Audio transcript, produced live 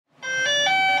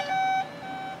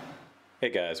Hey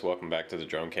guys, welcome back to the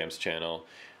Drone Camps channel.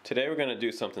 Today we're going to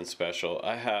do something special.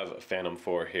 I have a Phantom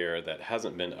 4 here that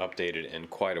hasn't been updated in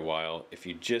quite a while. If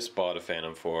you just bought a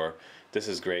Phantom 4, this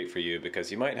is great for you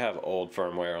because you might have old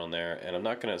firmware on there, and I'm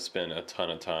not going to spend a ton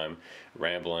of time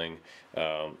rambling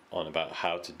on about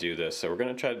how to do this. So we're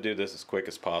going to try to do this as quick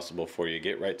as possible for you,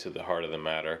 get right to the heart of the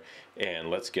matter, and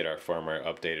let's get our firmware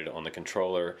updated on the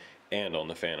controller and on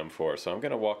the Phantom 4. So I'm going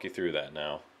to walk you through that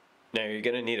now. Now you're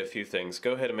going to need a few things.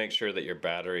 Go ahead and make sure that your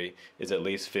battery is at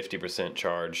least 50%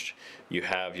 charged. You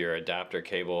have your adapter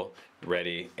cable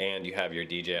ready and you have your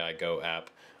DJI Go app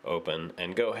open.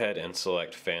 And go ahead and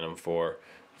select Phantom 4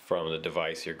 from the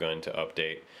device you're going to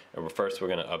update. And first we're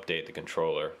going to update the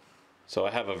controller. So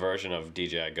I have a version of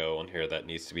DJI Go on here that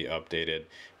needs to be updated,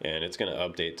 and it's going to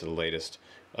update to the latest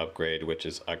upgrade, which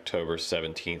is October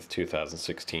 17th,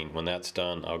 2016. When that's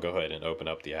done, I'll go ahead and open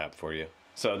up the app for you.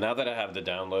 So now that I have the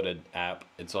downloaded app,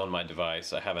 it's on my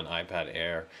device. I have an iPad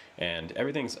Air and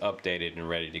everything's updated and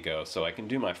ready to go. So I can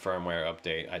do my firmware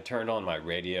update. I turned on my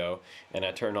radio and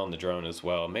I turned on the drone as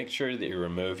well. Make sure that you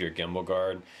remove your gimbal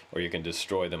guard or you can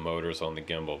destroy the motors on the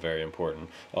gimbal, very important.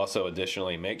 Also,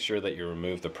 additionally, make sure that you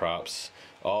remove the props,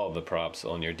 all of the props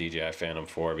on your DJI Phantom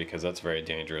 4, because that's very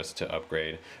dangerous to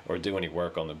upgrade or do any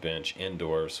work on the bench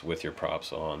indoors with your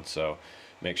props on. So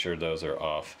make sure those are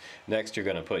off. Next, you're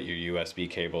going to put your USB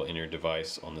cable in your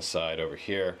device on the side over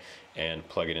here and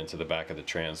plug it into the back of the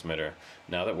transmitter.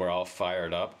 Now that we're all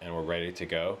fired up and we're ready to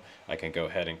go, I can go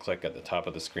ahead and click at the top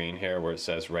of the screen here where it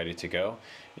says ready to go.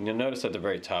 And you'll notice at the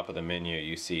very top of the menu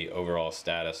you see overall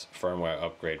status, firmware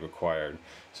upgrade required.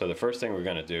 So the first thing we're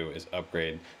going to do is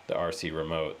upgrade the RC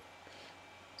remote.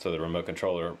 So the remote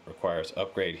controller requires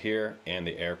upgrade here and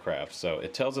the aircraft. So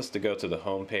it tells us to go to the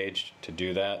home page to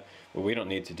do that, but we don't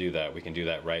need to do that. We can do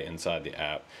that right inside the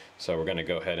app. So we're going to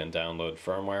go ahead and download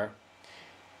firmware.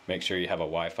 Make sure you have a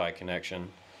Wi-Fi connection,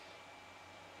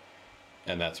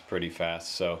 and that's pretty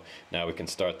fast. So now we can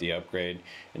start the upgrade,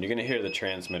 and you're going to hear the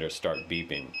transmitter start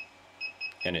beeping,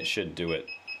 and it should do it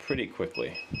pretty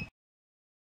quickly.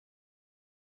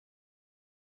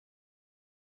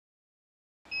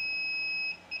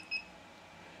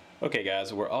 Okay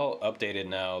guys, we're all updated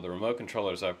now. The remote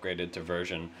controller is upgraded to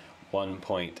version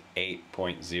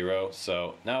 1.8.0.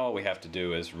 So now all we have to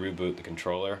do is reboot the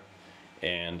controller,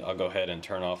 and I'll go ahead and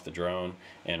turn off the drone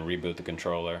and reboot the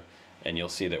controller, and you'll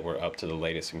see that we're up to the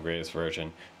latest and greatest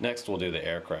version. Next we'll do the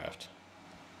aircraft.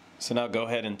 So now go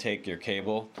ahead and take your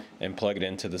cable and plug it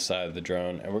into the side of the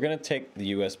drone, and we're going to take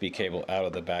the USB cable out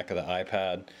of the back of the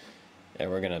iPad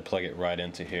and we're going to plug it right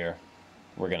into here.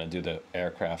 We're going to do the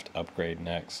aircraft upgrade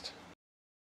next.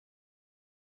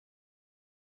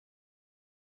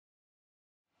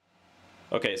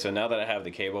 Okay, so now that I have the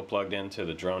cable plugged into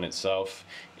the drone itself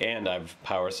and I've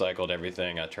power cycled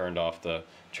everything, I turned off the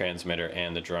transmitter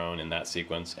and the drone in that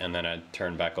sequence, and then I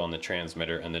turned back on the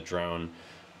transmitter and the drone.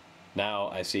 Now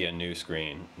I see a new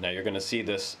screen. Now you're going to see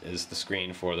this is the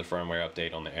screen for the firmware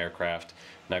update on the aircraft.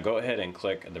 Now go ahead and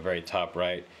click at the very top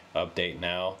right, update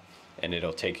now, and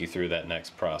it'll take you through that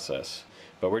next process.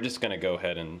 But we're just going to go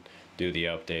ahead and do the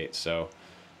update. So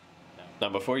now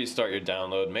before you start your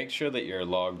download, make sure that you're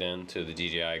logged in to the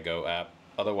DJI Go app.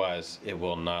 Otherwise it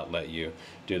will not let you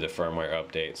do the firmware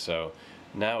update. So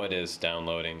now it is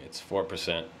downloading. It's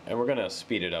 4%, and we're going to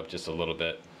speed it up just a little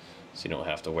bit so you don't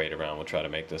have to wait around. We'll try to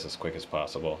make this as quick as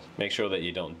possible. Make sure that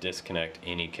you don't disconnect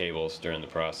any cables during the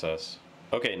process.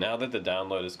 Okay, now that the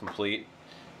download is complete,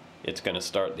 it's going to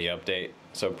start the update.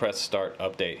 So press start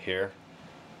update here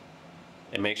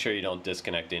and make sure you don't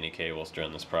disconnect any cables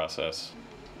during this process.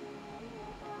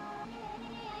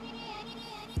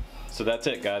 So that's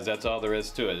it guys, that's all there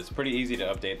is to it. It's pretty easy to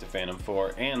update the Phantom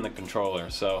 4 and the controller.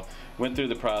 So went through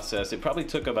the process. It probably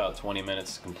took about 20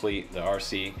 minutes to complete the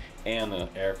RC and the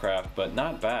aircraft, but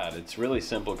not bad. It's really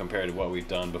simple compared to what we've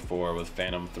done before. With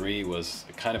Phantom 3 was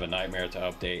kind of a nightmare to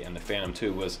update, and the Phantom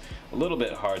 2 was a little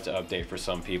bit hard to update for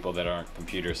some people that aren't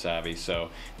computer savvy. So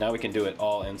now we can do it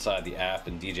all inside the app,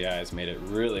 and DJI has made it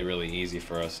really easy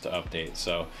for us to update.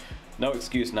 So no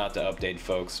excuse not to update,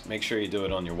 folks. Make sure you do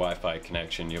it on your Wi-Fi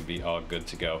connection. You'll be all good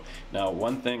to go. Now,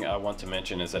 one thing I want to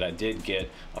mention is that I did get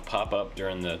a pop-up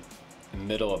during the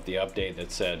middle of the update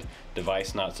that said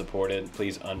device not supported.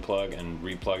 Please unplug and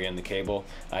replug in the cable.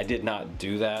 I did not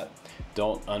do that.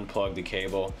 Don't unplug the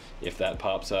cable if that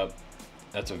pops up.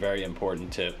 That's a very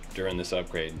important tip during this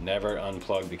upgrade. Never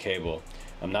unplug the cable.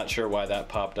 I'm not sure why that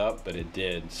popped up, but it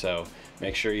did. So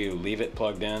make sure you leave it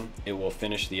plugged in. It will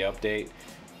finish the update.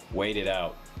 Wait it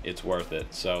out. It's worth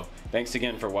it. So thanks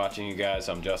again for watching, you guys.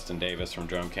 I'm Justin Davis from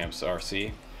Drone Camps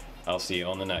RC. I'll see you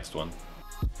on the next one.